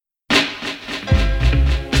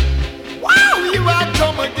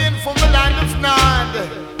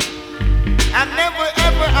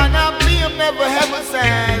never have a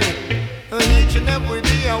sad. Each and every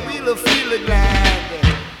day I will feel glad.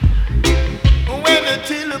 When I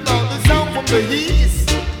tell about the sound from the east,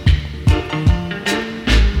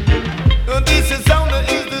 this is sound that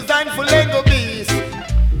is designed for Lego beast.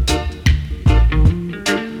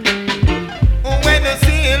 When I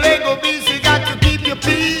see a Lego beast, you got to keep your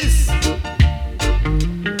peace.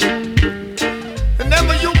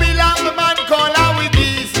 Whenever you belong, the man call our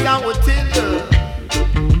beast, I will tell you.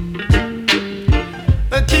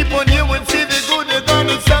 And keep on hearing, see the good, they're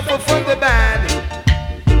gonna suffer from the bad.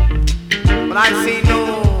 But I say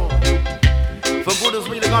no. For good is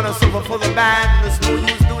really gonna suffer for the bad. There's no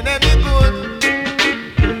use doing any good.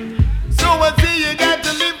 So I say you got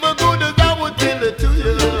to live for good as I will tell it to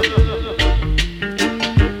you.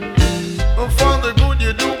 And for the good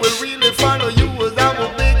you do will really follow you as I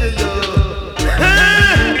will beg you.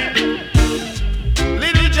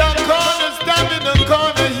 Little John Corner standing in the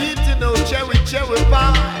corner eating no cherry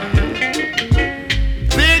pie.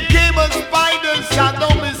 There came a spider sat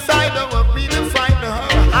down beside her and really frightened her.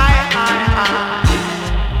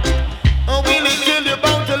 I'm willing to tell you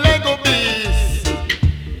about the Lego beast.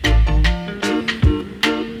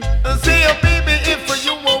 And say, oh baby, if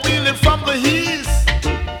you were really from the east,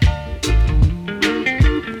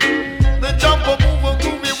 the jump or move or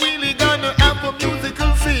groove, you really gonna have a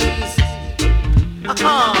musical feast.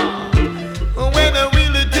 When I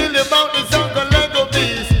really tell you about the song of Lego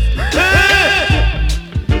beast,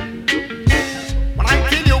 when I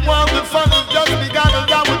tell you all the fun is just begun,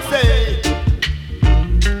 as I would say.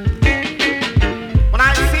 When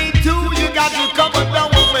I say two, you got to come and down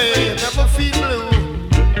with me, never feel blue.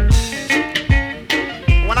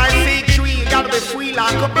 When I say three, you gotta be free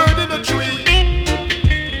like a bird in a tree.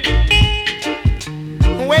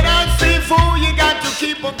 When I say four, you got to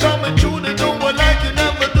keep on coming through the door like you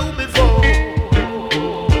never do before.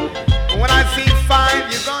 When I say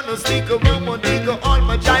five, you're gonna stick around one nigga all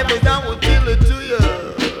my drivers, I will tell it to you.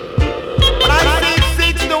 When I say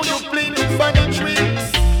six, don't you play no funny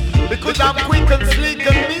tricks, because I'm quick and slick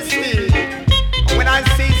and misty. When I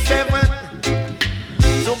say seven,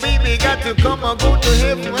 so baby got to come and go to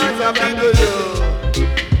heaven as I beg you.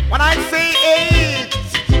 When I say eight,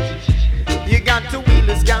 you got to wheel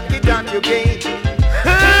the skanky down your gate.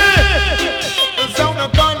 The sound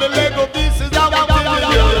of all the Lego pieces I will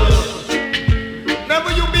tell you.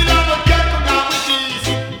 Never you belong on Captain Howard's.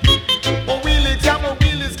 Or wheel it down, or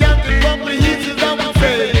wheel it skanky from the heat is I will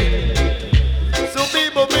say. So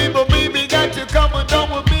baby, got to come and down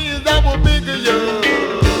with me as I will beg you.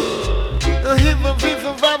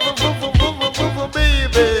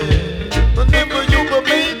 Baby, remember you were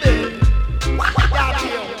baby. What got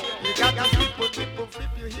you? You got to flip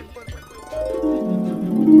your hip.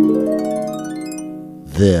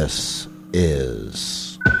 This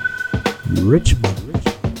is Richmond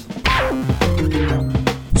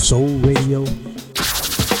soulradio.com.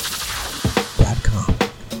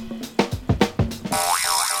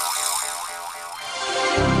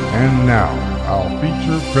 And now, our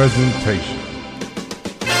feature presentation.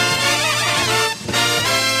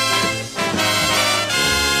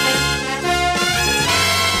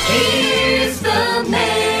 Here's the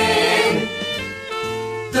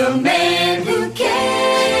man who can,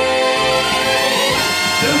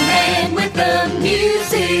 the man with the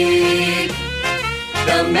music,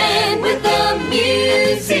 the man with the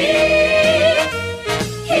music.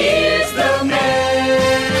 Here's the man.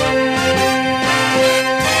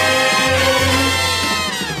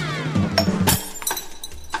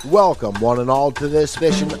 welcome one and all to this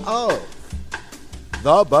edition of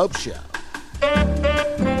The Bopst Show.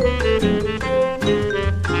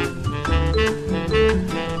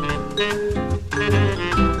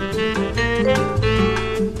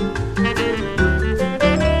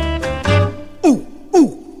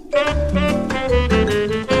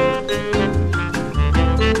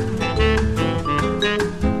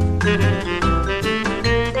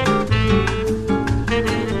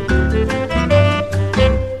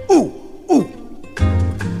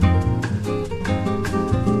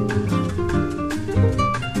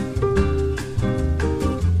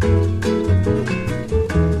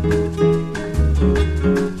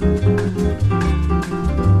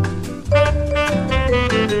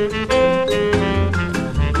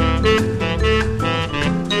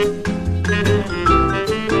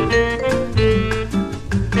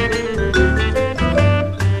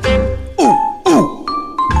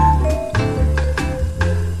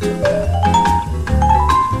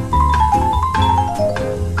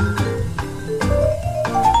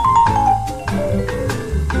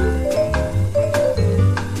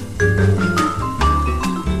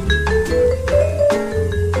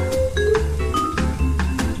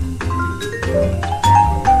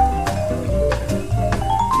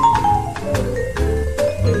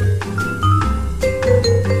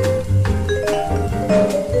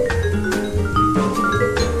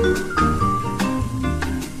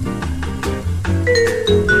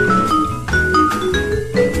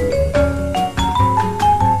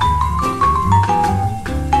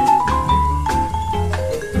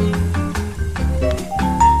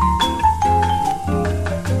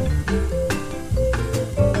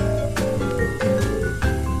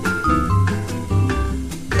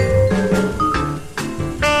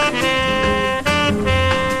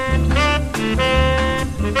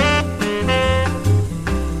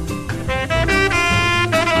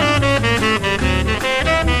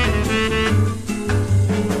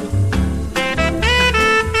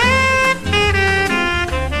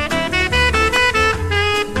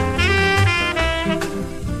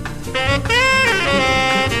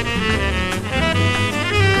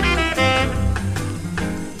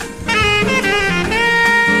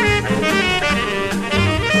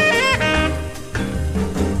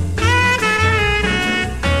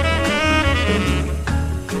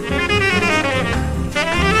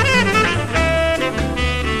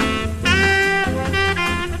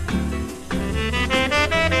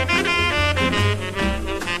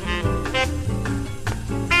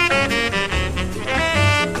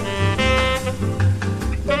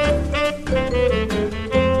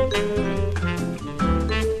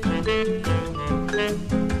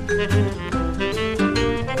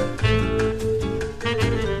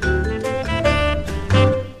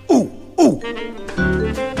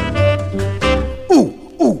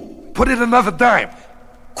 another dime.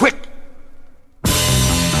 Quick.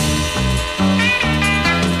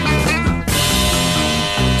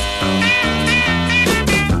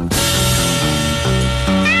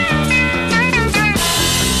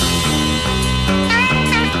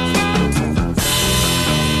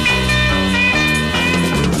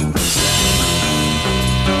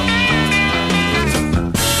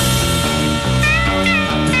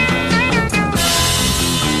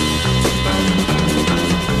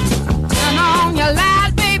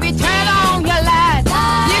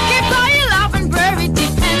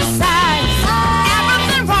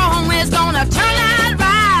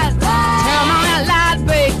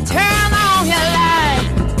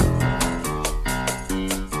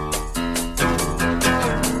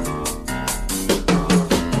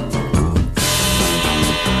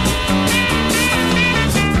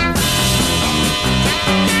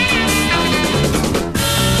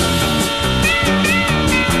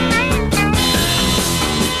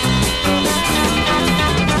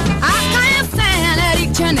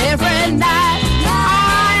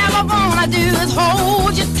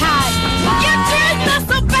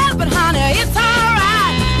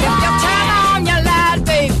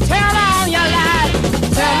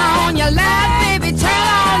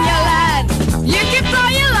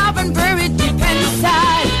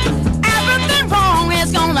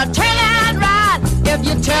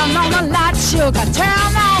 Turn on the light, sugar,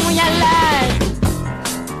 turn on your light.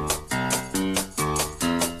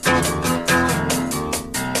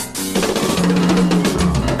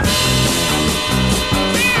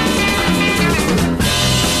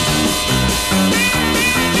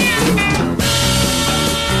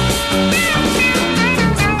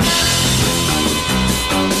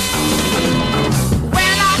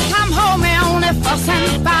 When I come home, we only fuss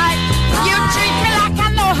and fight. You treat me like I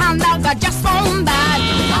know how dog, I just won't bite.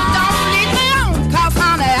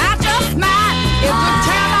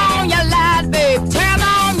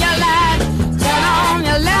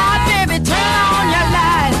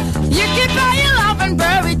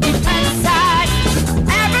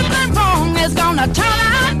 Turn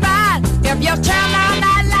out right. If you turn on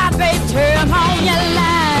that light, babe, turn on your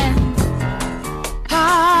light.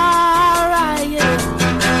 All right, yeah.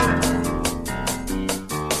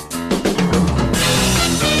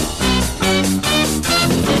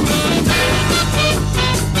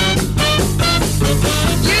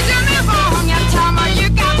 You do me wrong, you tell me you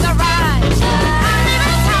got the right. I'm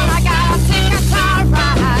even town, I got a ticket to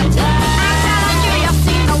ride. I'm telling you, you've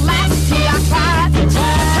seen the last tea I tried.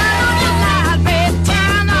 Turn on your light, babe,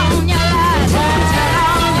 turn on your light. Turn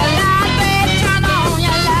on your light, babe, turn on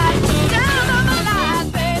your light. Turn on the light,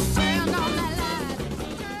 babe, turn on the light.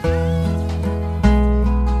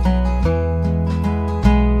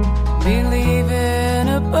 Believe in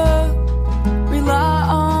a book, rely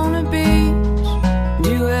on a beach,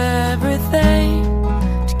 do everything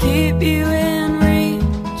to keep you in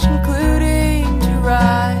reach, including to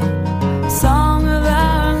write a song of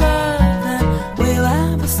our love, and we'll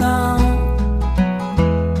have a song.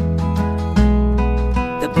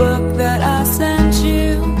 The book that I sent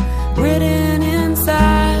you, written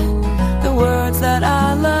inside, the words that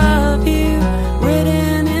I love you,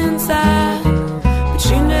 written inside, but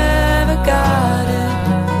you never got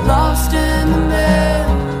it, lost in the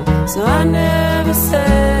mail, so I never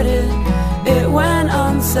said it, it went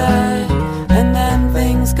unsaid, and then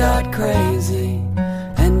things got crazy,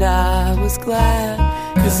 and I was glad,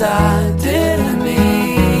 'cause I didn't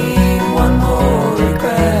need one more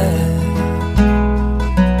regret.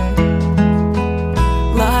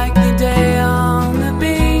 Like the day on the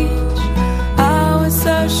beach, I was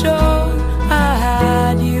so sure I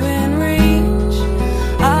had you in reach.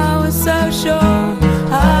 I was so sure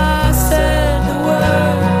I said the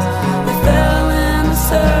words that fell in the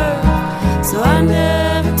surf. So I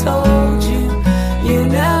never told you, you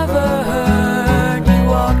never heard. You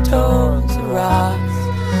walked towards the rocks,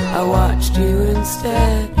 I watched you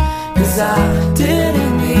instead, 'cause I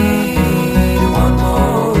didn't need one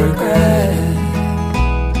more regret.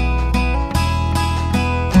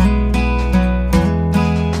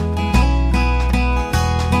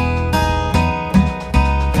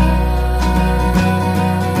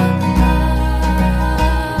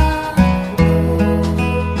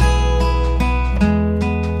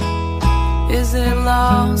 Is it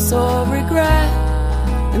loss or regret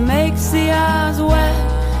that makes the eyes wet?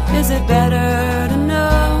 Is it better to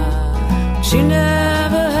know that you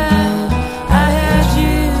never had? I had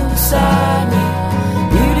you beside me,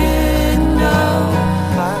 you didn't know.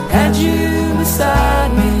 Had you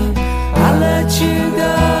beside me, I let you go.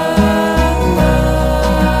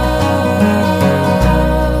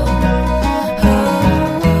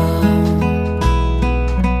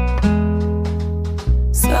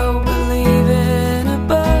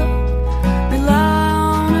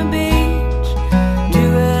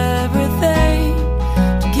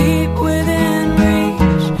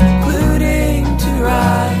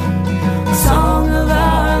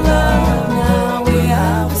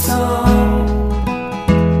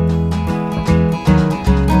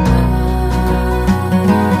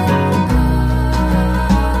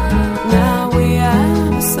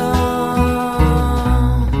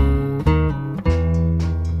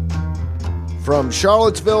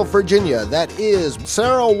 Charlottesville, Virginia. That is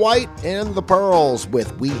Sarah White and the Pearls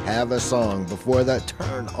with We Have a Song. Before that,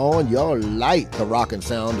 Turn On Your Light, the rockin'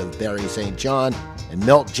 sound of Barry St. John. And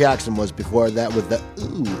Milt Jackson was before that with the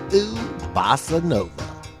Ooh Ooh Bossa Nova.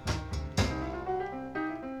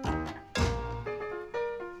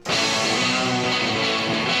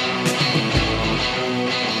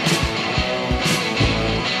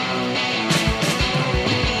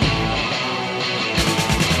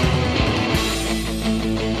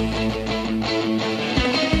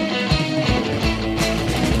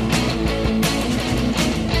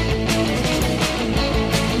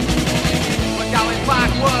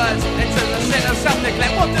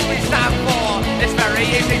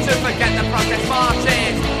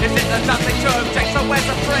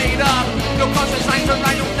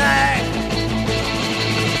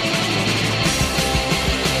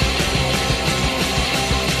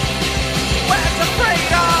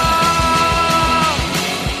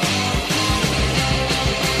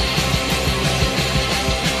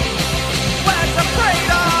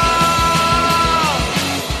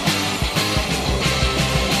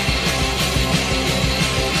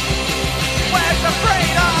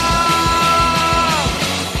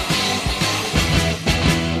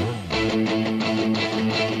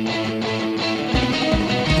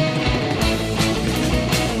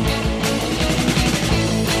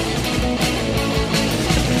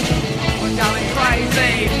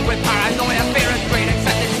 With paranoia, fear and greed,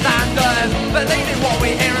 accepted standards, believing what we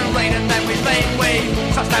hear and read, and then we think we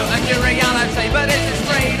sussed out a new reality. But is this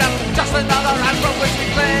freedom just another hand from which we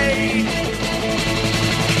feed?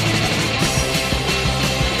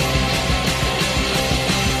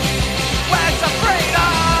 Where's the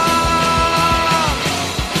freedom?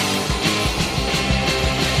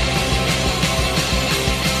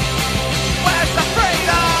 Where's the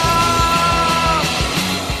freedom?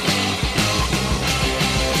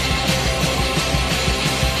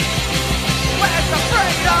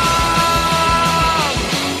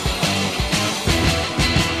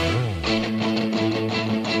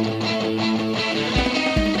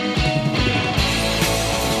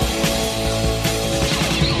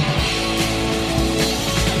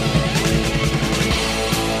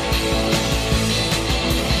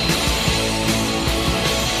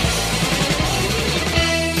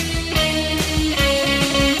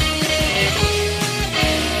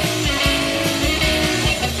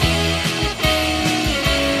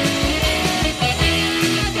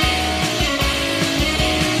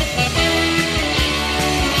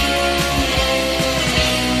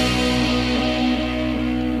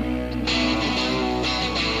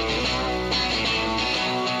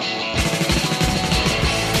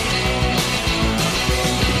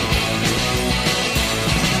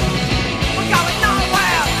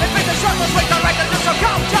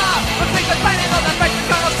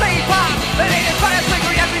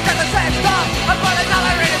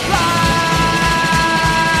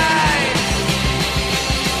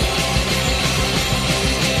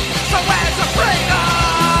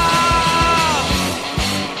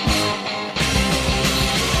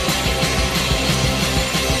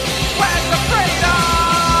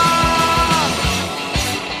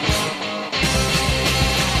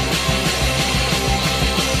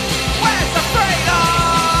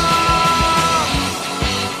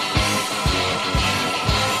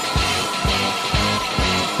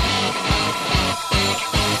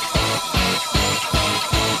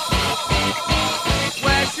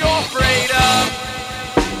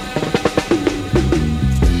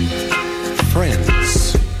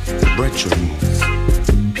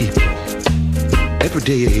 Every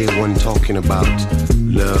day you hear one talking about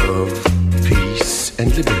love, peace,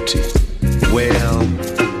 and liberty. Well,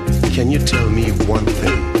 can you tell me one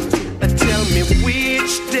thing? Tell me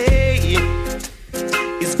which day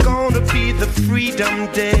is gonna be the freedom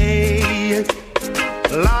day?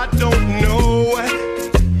 Well, I don't know.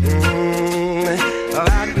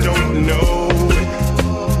 I don't know.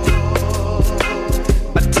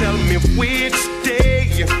 Tell me which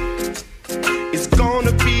day is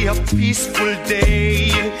gonna be a peaceful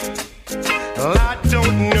day. Well, I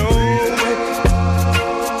don't know.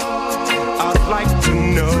 I'd like to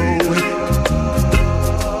know.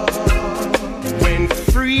 When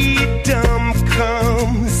freedom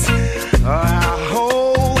comes, I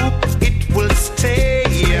hope it will stay.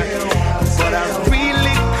 But I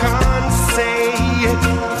really can't say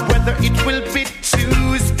whether it will be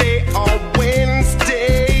Tuesday or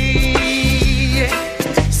Wednesday.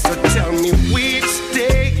 So tell me which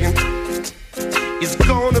day is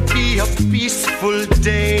gonna be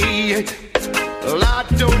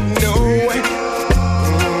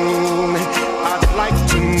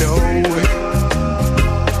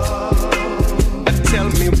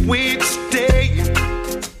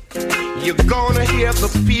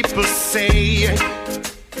people say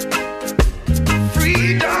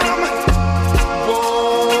freedom.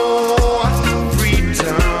 Whoa,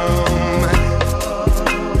 freedom.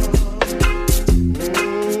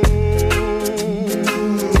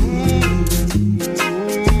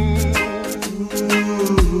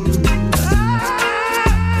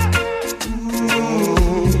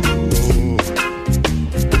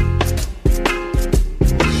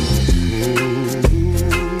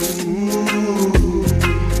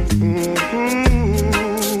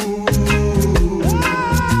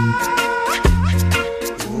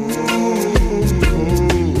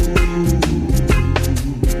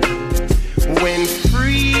 When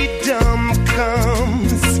freedom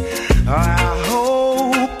comes, I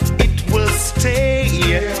hope it will stay.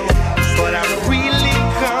 But I really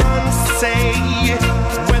can't say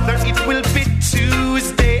whether it will be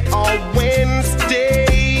Tuesday or Wednesday.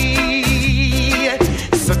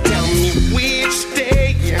 So tell me which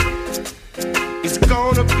day is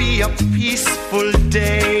gonna be a peaceful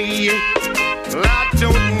day. I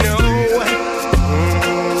don't know.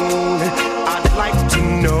 I'd like to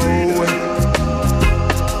know.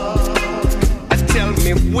 Tell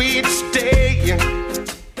me which day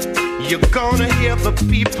you're gonna hear the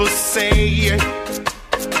people say,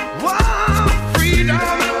 whoa,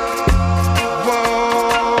 freedom.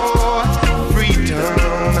 Whoa, freedom.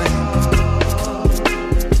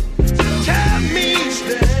 Tell me,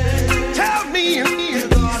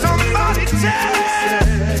 somebody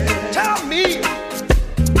tell me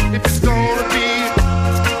if it's gonna be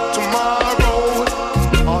tomorrow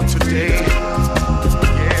or today.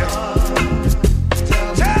 Yeah.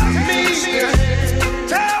 Tell me, somebody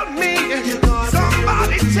tell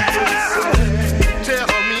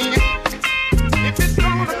me if it's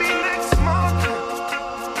gonna be next month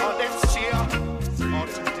or next year or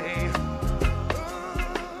today.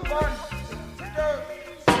 1, 2.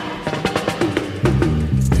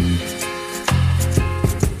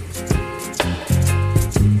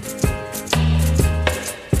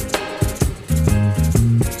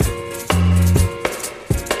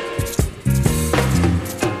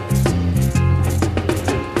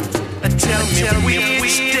 Tell me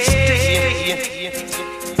which day.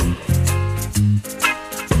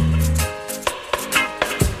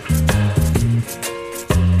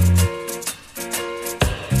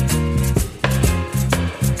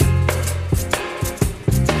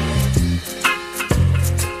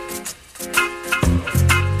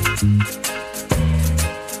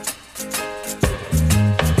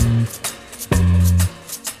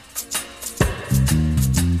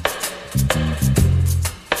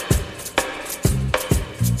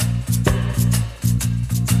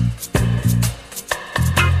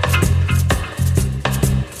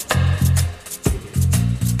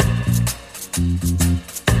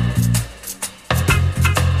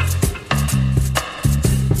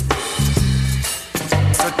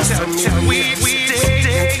 So tell me which day.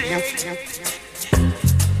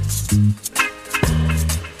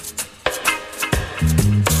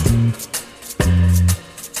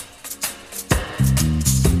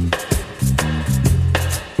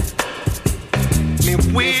 Me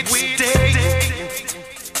which day.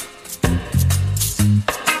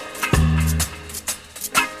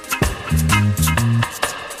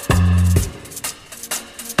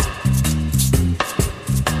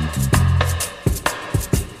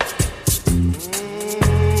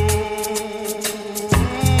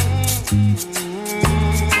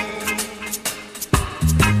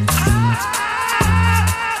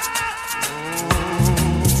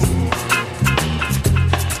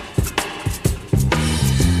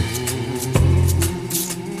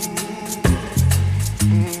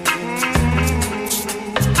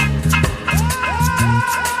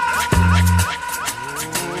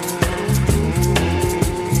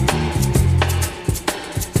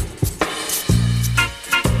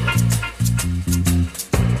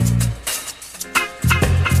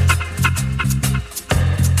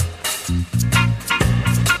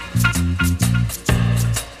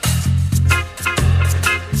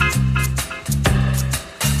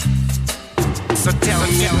 So tell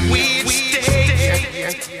me which day,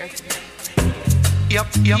 your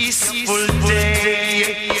peaceful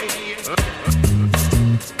day.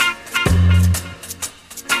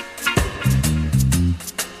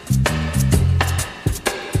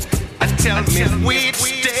 Tell me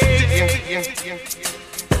which day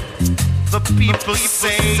the people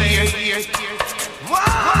say,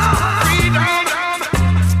 wow, freedom.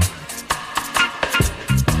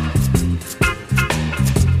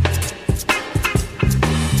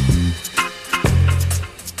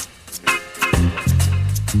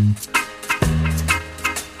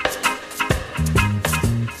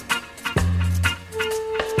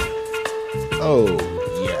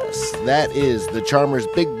 That is the Charmers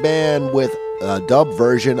Big Band with a dub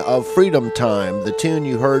version of Freedom Time, the tune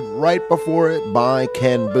you heard right before it by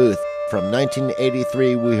Ken Booth. From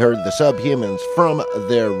 1983, we heard the Subhumans from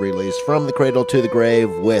their release, From the Cradle to the Grave,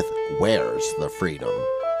 with Where's the Freedom?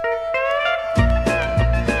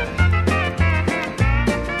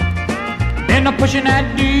 Been pushing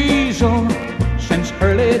that diesel since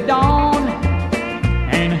early dawn.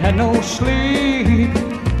 Ain't had no sleep,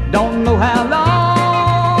 don't know how long.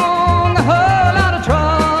 A whole lot of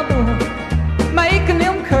trouble making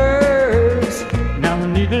them curves. Now I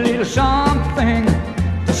need a little something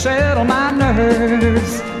to settle my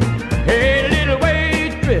nerves. Hey, little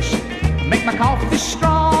waitress, make my coffee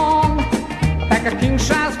strong. A pack of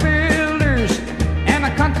king-size builders and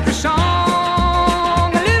a country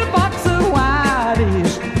song.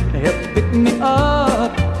 Pick me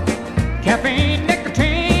up, caffeine,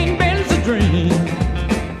 nicotine, benzodrine,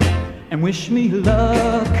 and wish me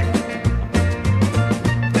luck.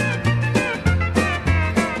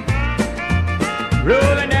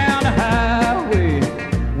 Rolling down the highway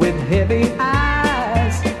with heavy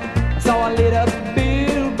eyes, I saw a lit up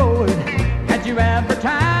billboard, had you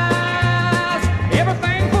advertised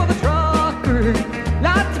everything for the trucker,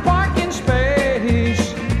 lots of parking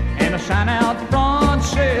space, and a sign out front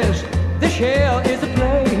says this hell is a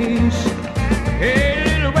place. Hey,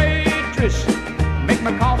 little waitress, make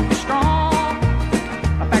my coffee strong.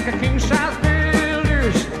 A pack of king-size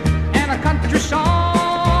builders and a country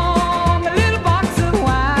song. A little box of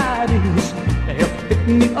whiteys to help pick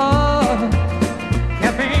me up.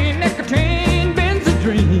 Caffeine, nicotine,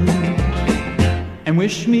 benzodrine, and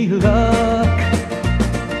wish me luck.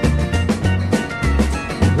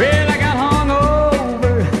 Well, I got hung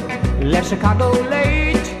over, left Chicago late.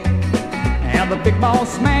 The big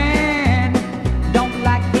boss man don't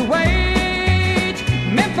like to wait.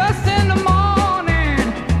 Memphis in the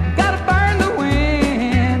morning, gotta burn the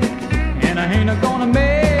wind, and I ain't gonna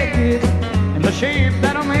make it in the shape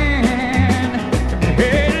that I'm in.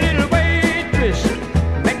 Hey, little waitress,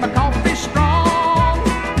 make my coffee strong.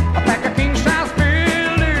 A pack of king-size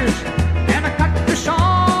builders and a country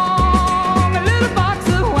song. A little box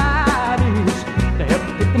of whiteys to help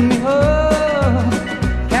pick me up.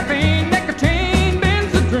 Caffeine,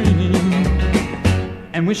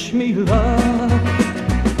 and wish me luck.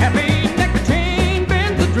 Caffeine, nicotine,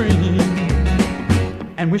 benzodrine,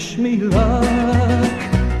 and wish me luck.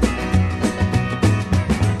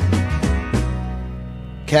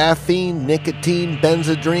 Caffeine, nicotine,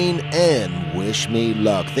 benzodrine, and wish me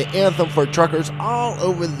luck. The anthem for truckers all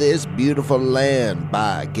over this beautiful land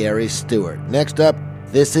by Gary Stewart. Next up,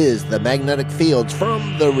 this is The Magnetic Fields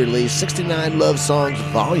from the release 69 Love Songs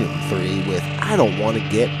Volume 3 with I Don't Want to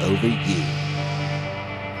Get Over You.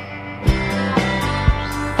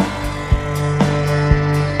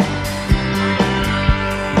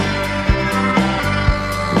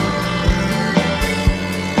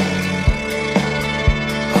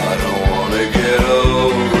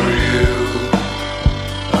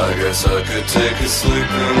 I could take a sleeping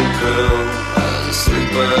pill and sleep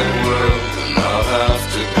back well, and not have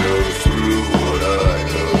to go through what I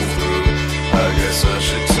go through. I guess I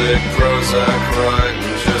should take Prozac right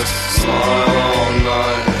and just smile all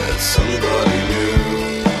night at somebody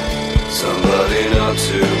new, somebody not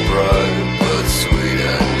too bright but sweet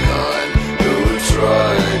and kind, who would try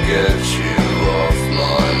to get you off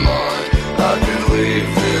my mind. I could leave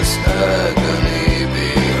this agony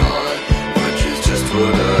behind, which is just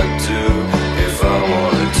what I do if I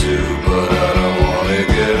wanted to, but I don't want to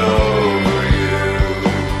get over you.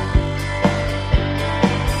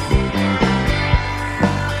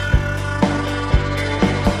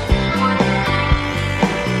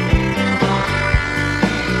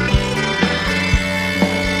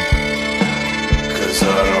 'Cause I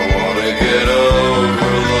don't want to get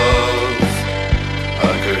over love.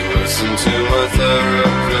 I could listen to my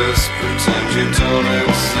therapist, pretend you don't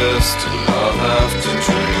exist, and I'll have to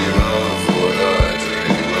dream of what I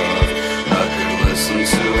dream of. I could listen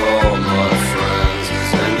to all my friends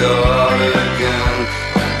and go out again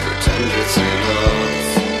and pretend it's enough.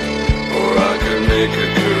 Or I could make a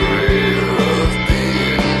career of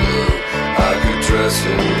being blue. I could dress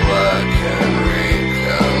in black and read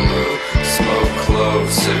Camus, smoke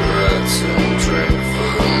cloves, cigarettes, and drink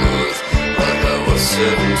vermouth like I was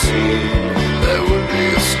 17. That would be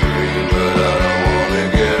a scream, but I don't want to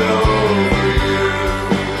get over you.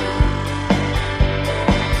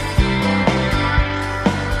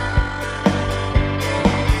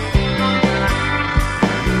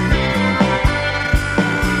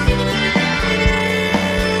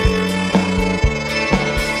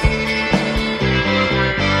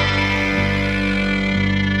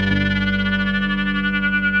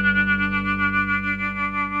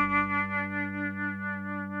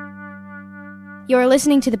 You're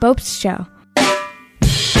listening to The Bopst Show.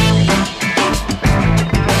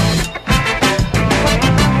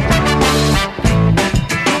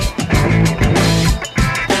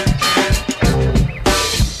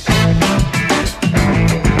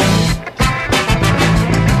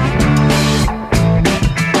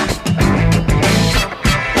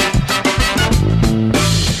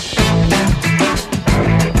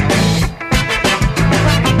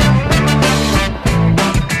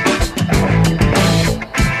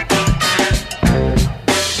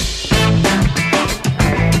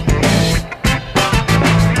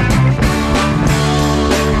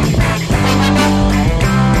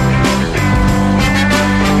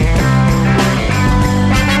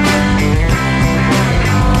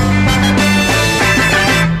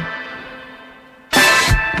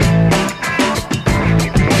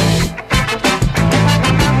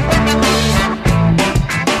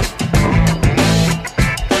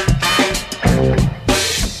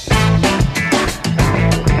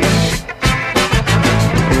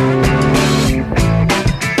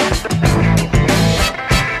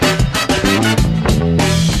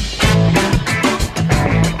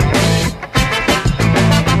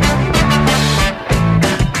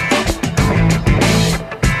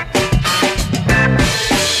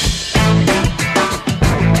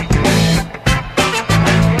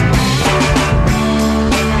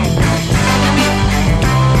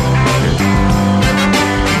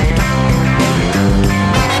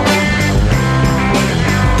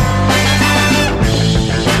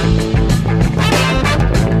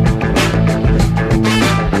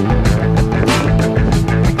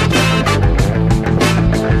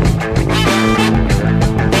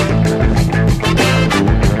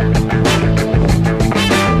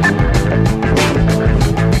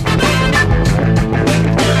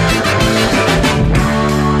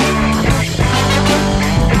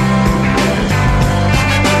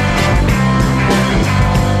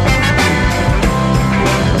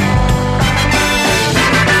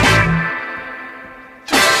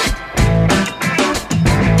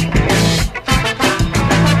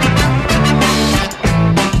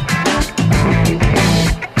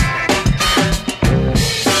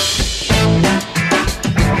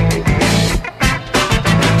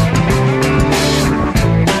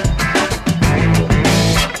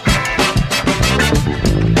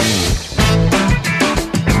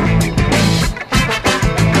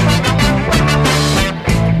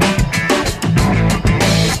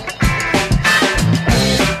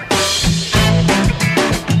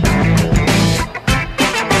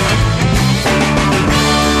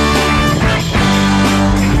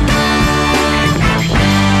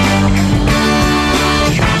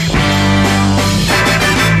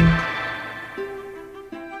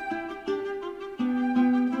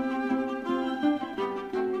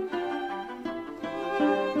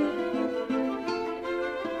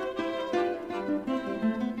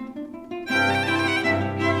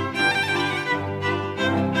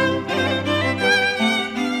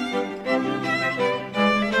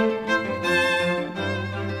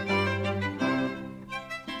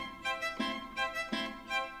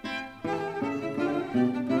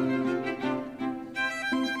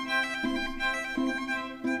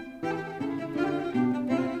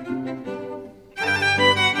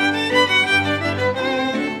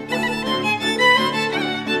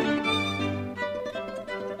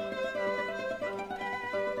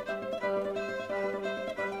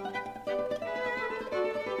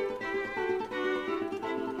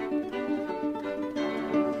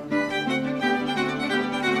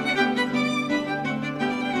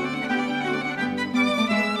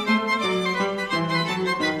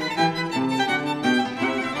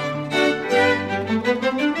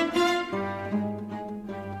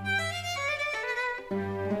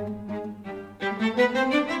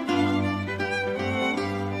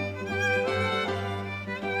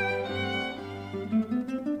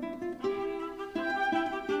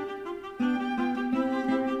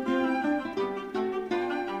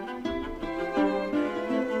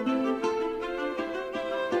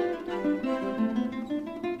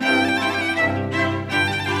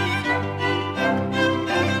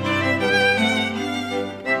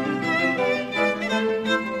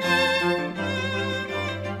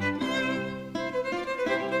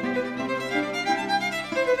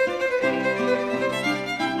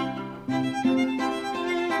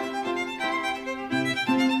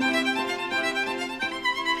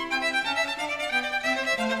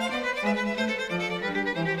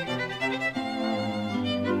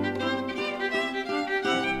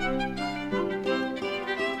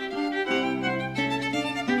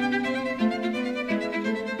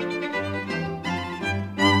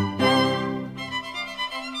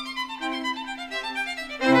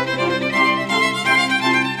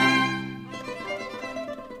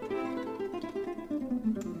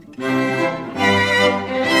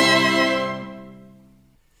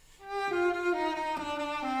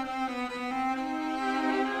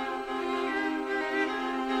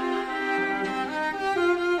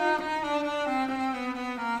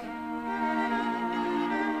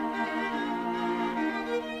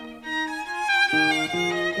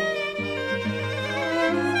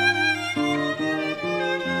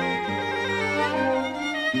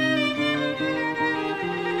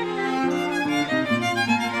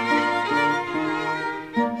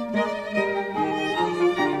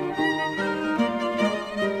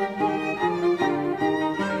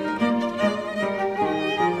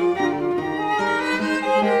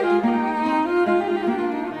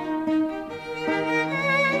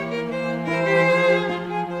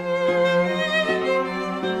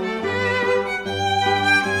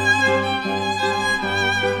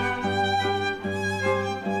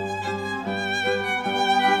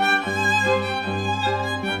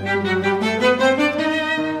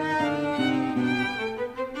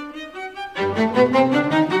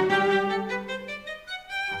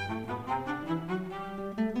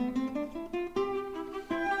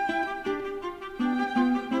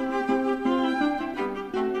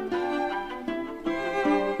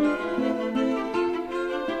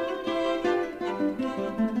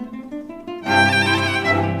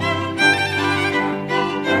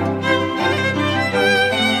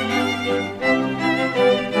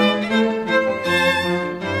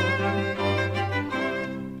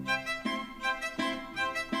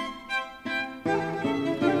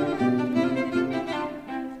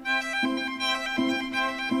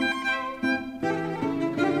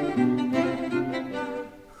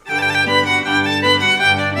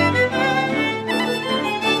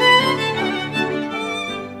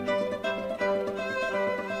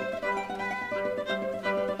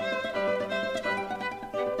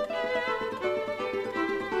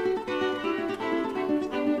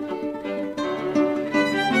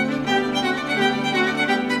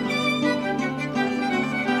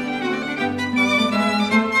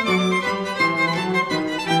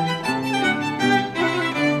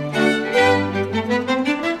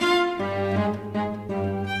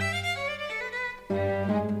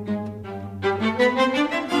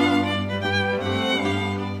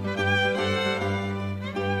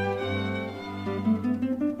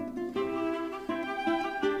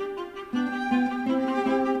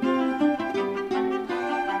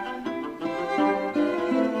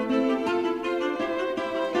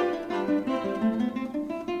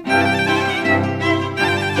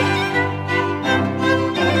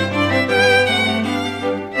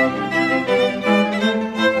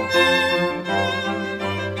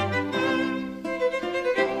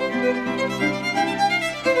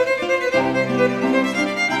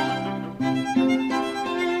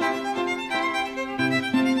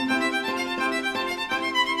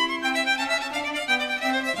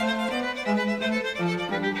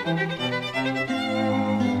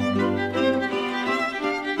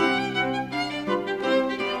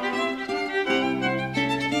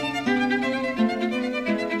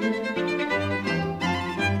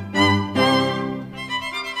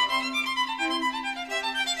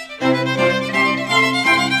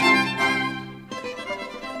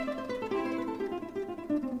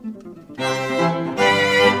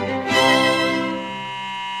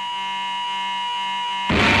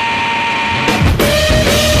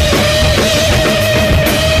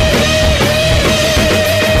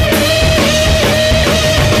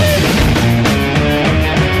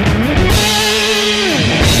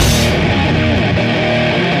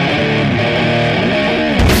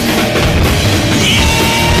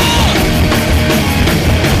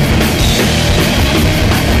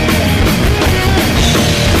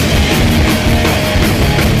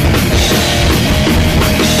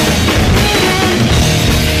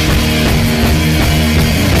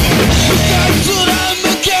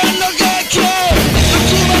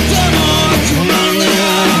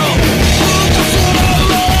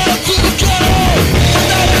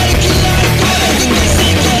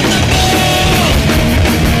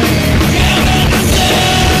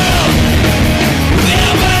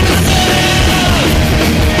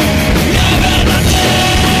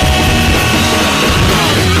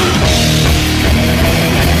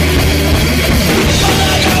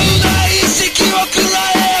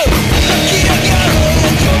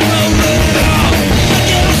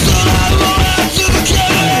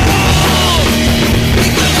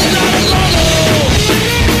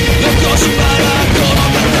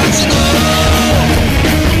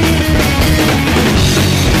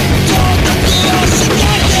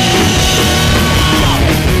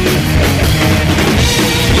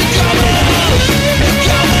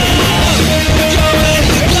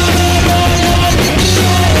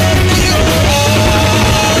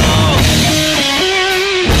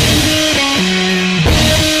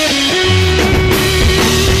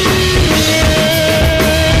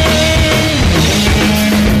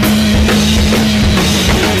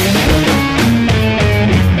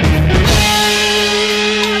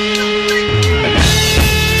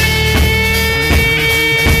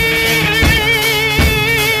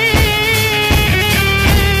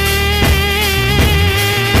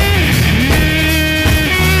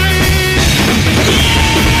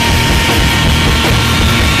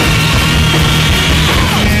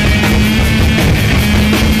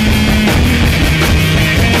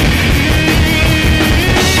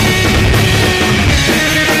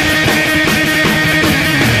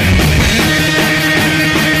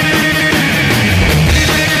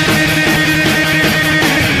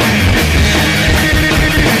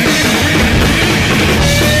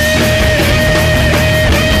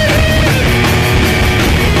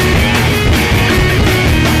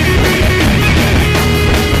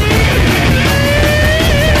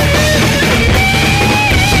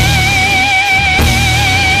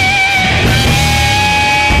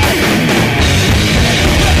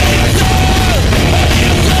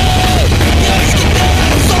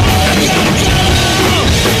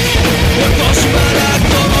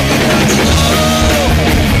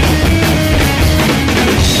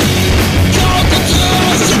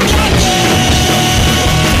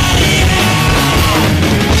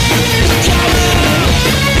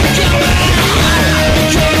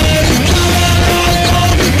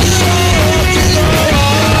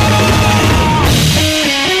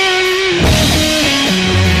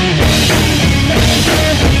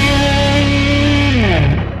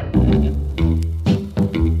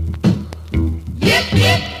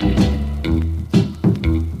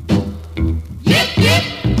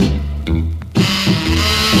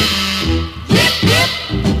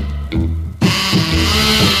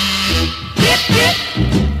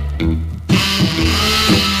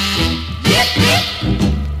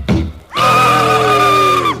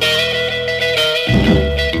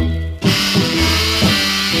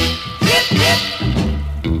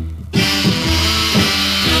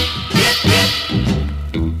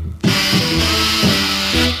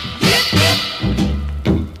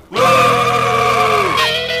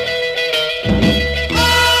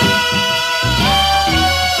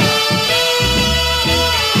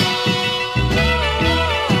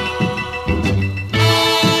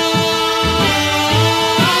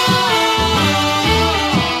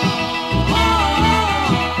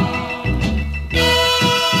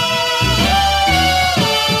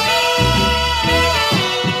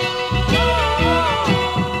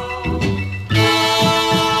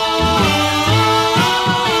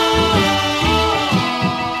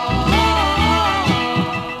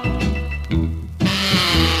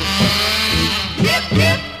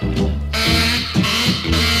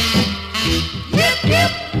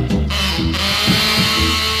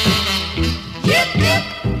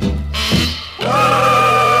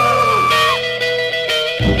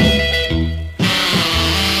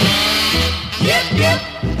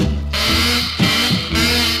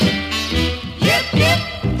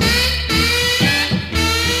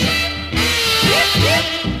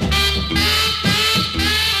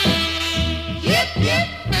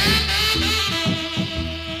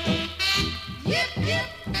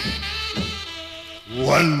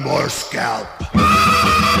 one more scalp.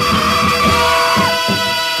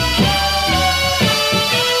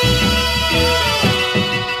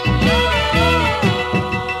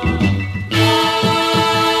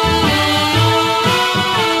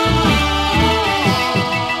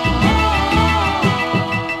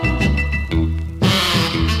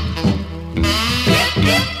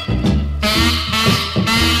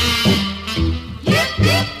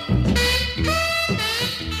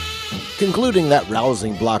 Concluding that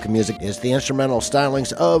rousing block of music is the instrumental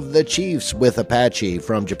stylings of The Chiefs with Apache.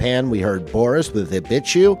 From Japan, we heard Boris with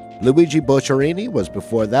Ibitsu. Luigi Boccherini was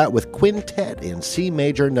before that with Quintet in C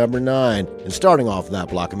major number 9. And starting off that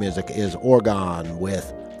block of music is Organ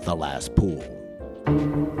with The Last Pool.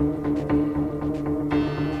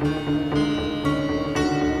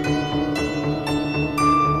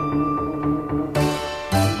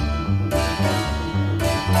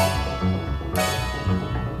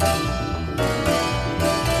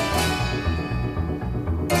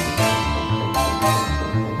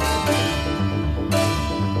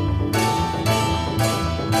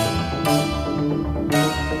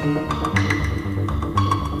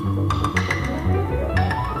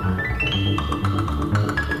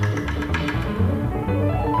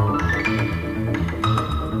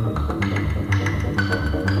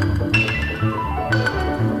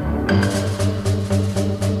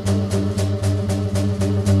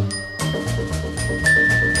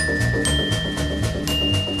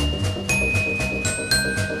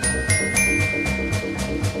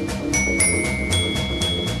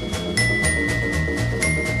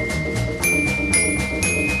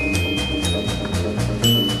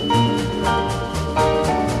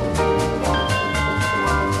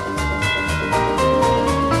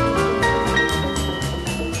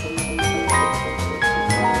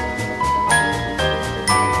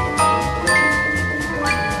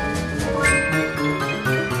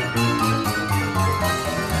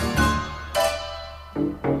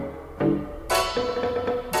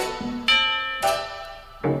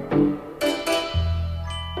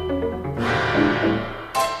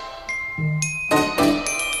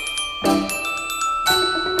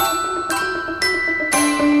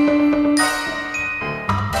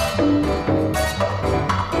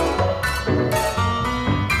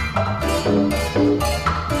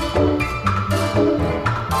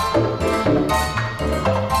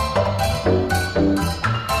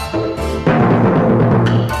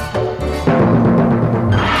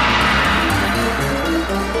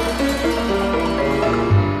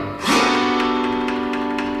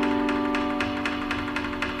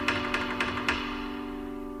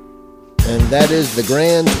 That is the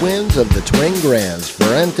Grand Twins of the Twin Grands,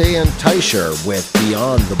 Ferrante and Teicher with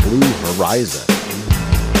Beyond the Blue Horizon.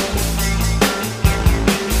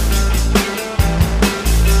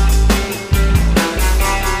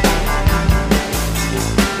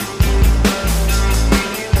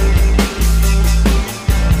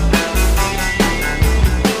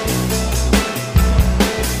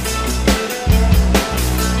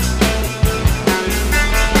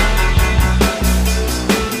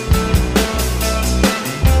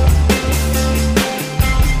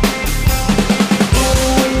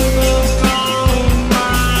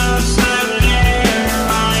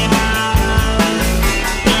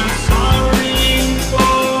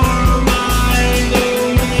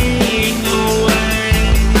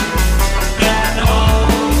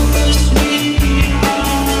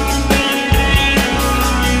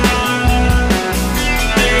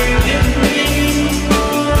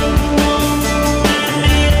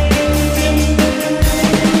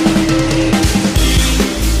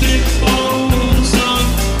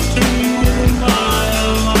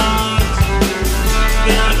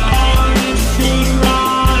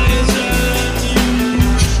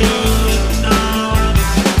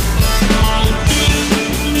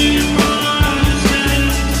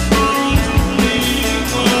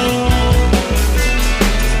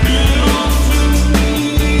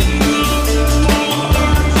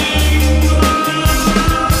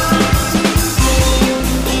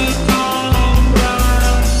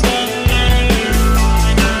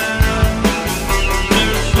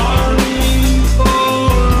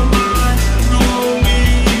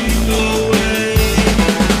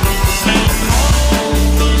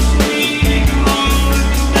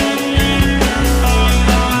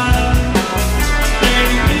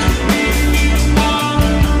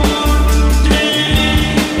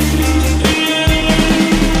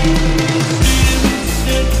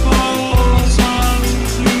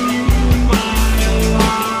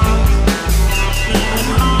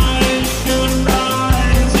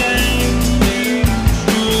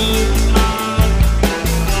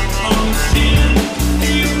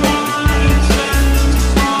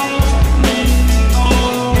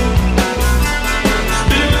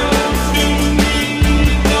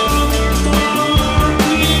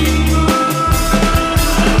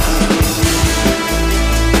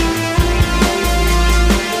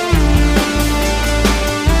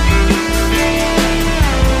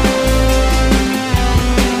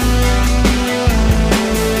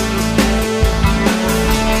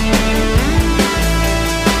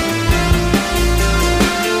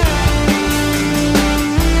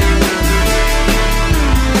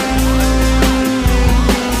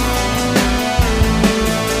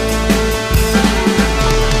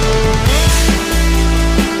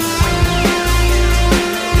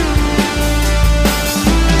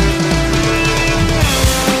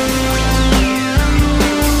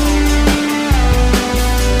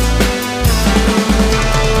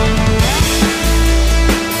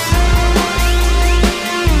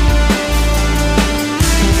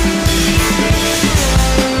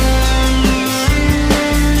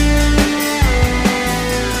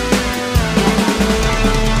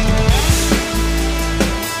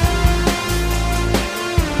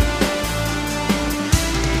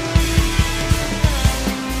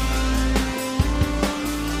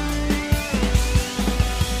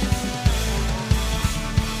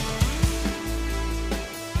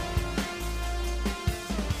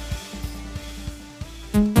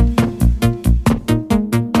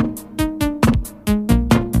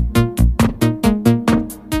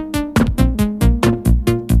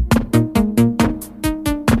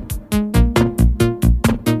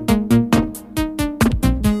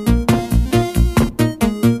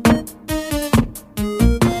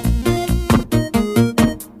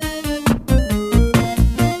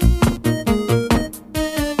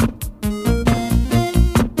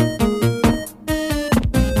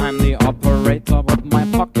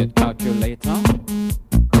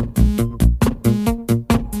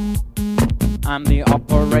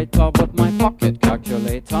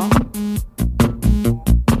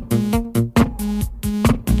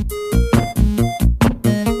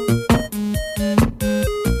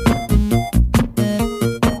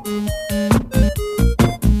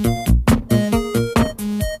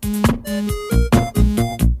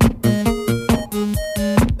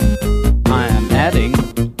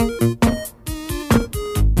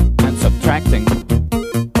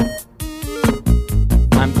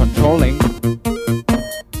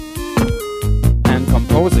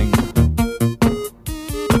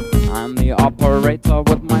 I'm the operator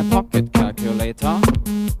with my pocket calculator.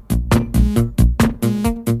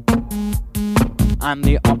 I'm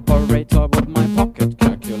the operator with my pocket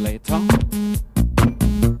calculator.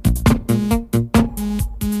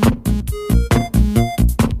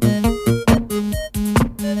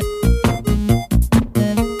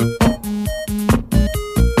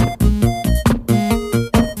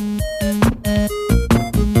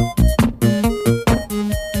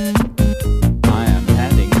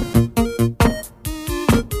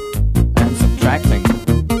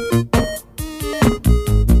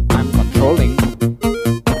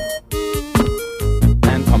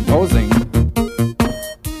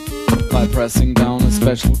 Pressing down a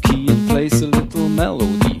special key and plays a little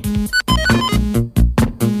melody.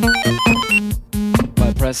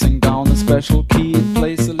 By pressing down a special key it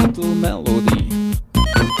plays a little melody.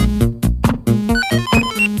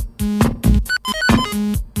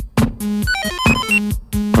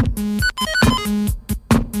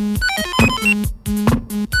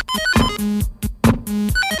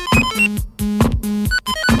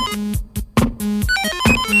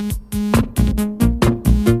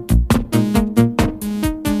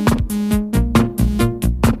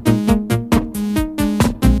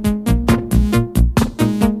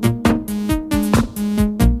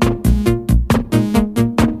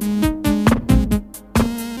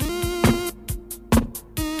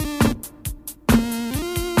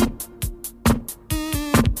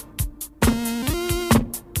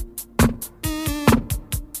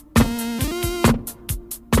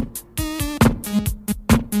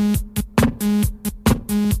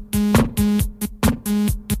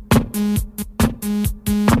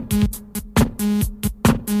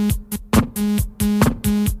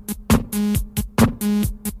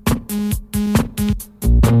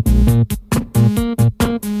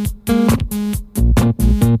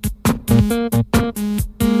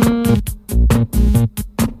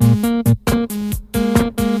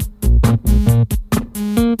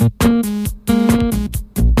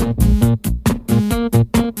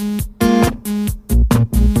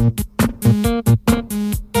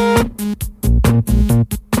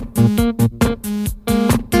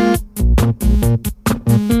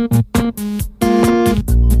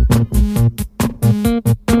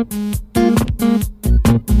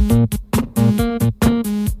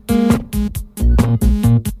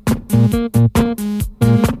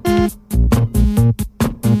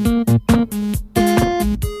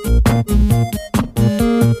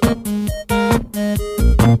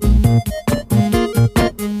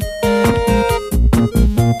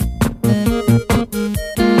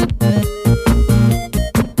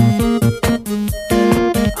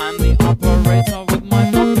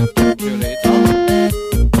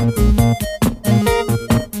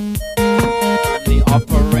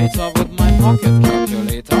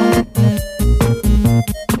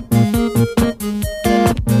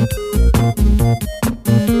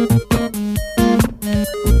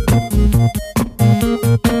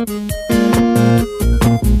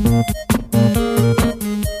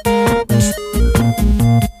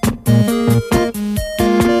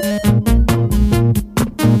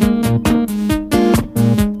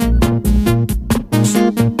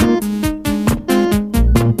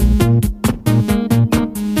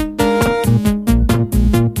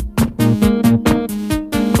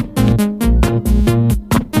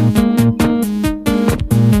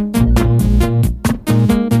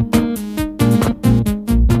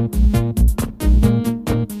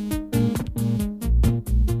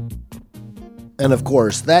 And of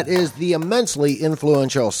course, that is the immensely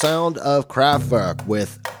influential sound of Kraftwerk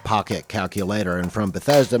with Pocket Calculator. And from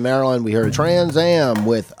Bethesda, Maryland, we heard Trans Am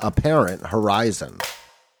with Apparent Horizon.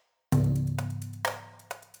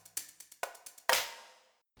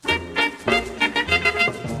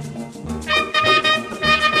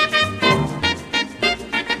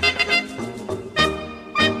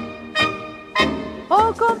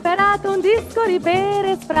 Ho comprato un disco di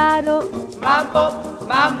Pere Sprado, Mambo,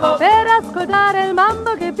 mambo, per ascoltare il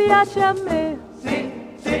mambo che piace a me. sì,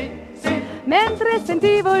 sì, sì, Mentre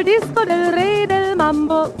sentivo il disco del re del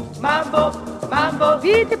mambo, mambo, mambo,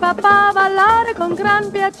 vidi papà ballare con gran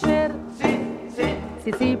piacere. sì,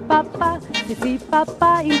 sì, Sì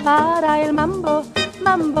papà, impara il mambo,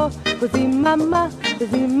 mambo, così mamma,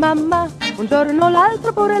 un giorno o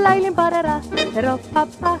l'altro pure lei l'imparerà. Però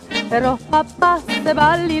papà, se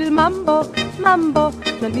balli il mambo, mambo,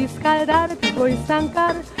 non ti scaldare, ti puoi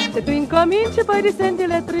stancare, se tu incominci poi risenti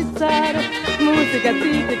elettrizzare. Musica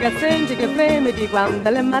tipica, senti che fremiti quando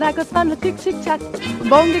le maracas fanno tic tic tac.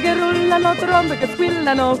 Bonghi che rullano, trombe che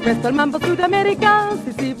squillano, questo è il mambo sudamericano.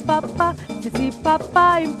 Sì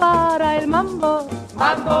papà, impara il mambo.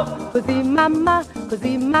 Mambo. Così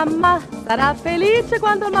mamma, sarà felice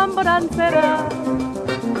quando il mambo danzerà.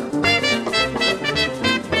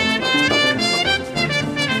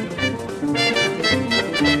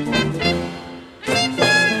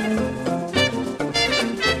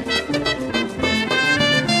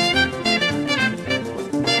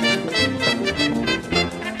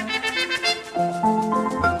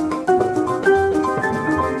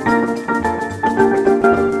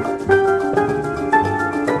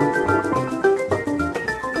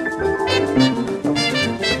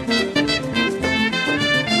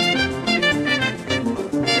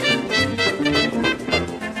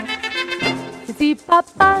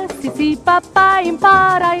 Sì papà,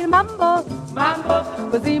 impara il mambo. Mambo.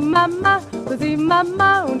 Così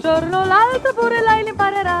mamma, un giorno o l'altro pure lei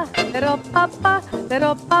l'imparerà. Però papà,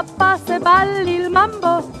 se balli il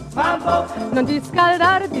mambo. Mambo. Non ti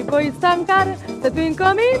scaldare, ti puoi stancare, se tu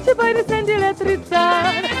incominci poi risenti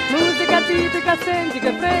elettrizzare. Musica tipica, senti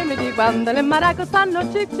che fremiti quando le maracas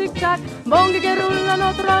fanno cic cic tac. Bonghi che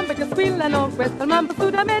rullano, trombe che squillano, questo è il mambo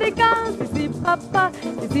sudamericano. Sì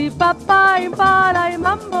papà, impara il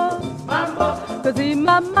mambo. Mambo. Così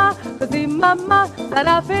mamma,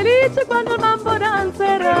 sarà felice quando il mambo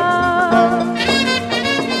danzerà.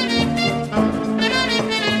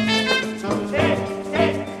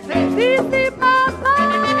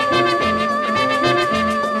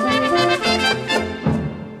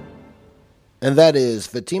 And that is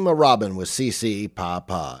Fatima Robin with CC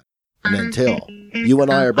Papa. And until you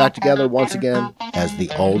and I are back together once again, as the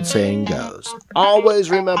old saying goes, always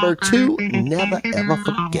remember to never ever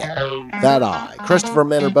forget that I, Christopher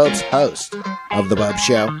Minner Bopst, host of The Bopst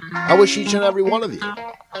Show, I wish each and every one of you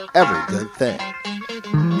every good thing.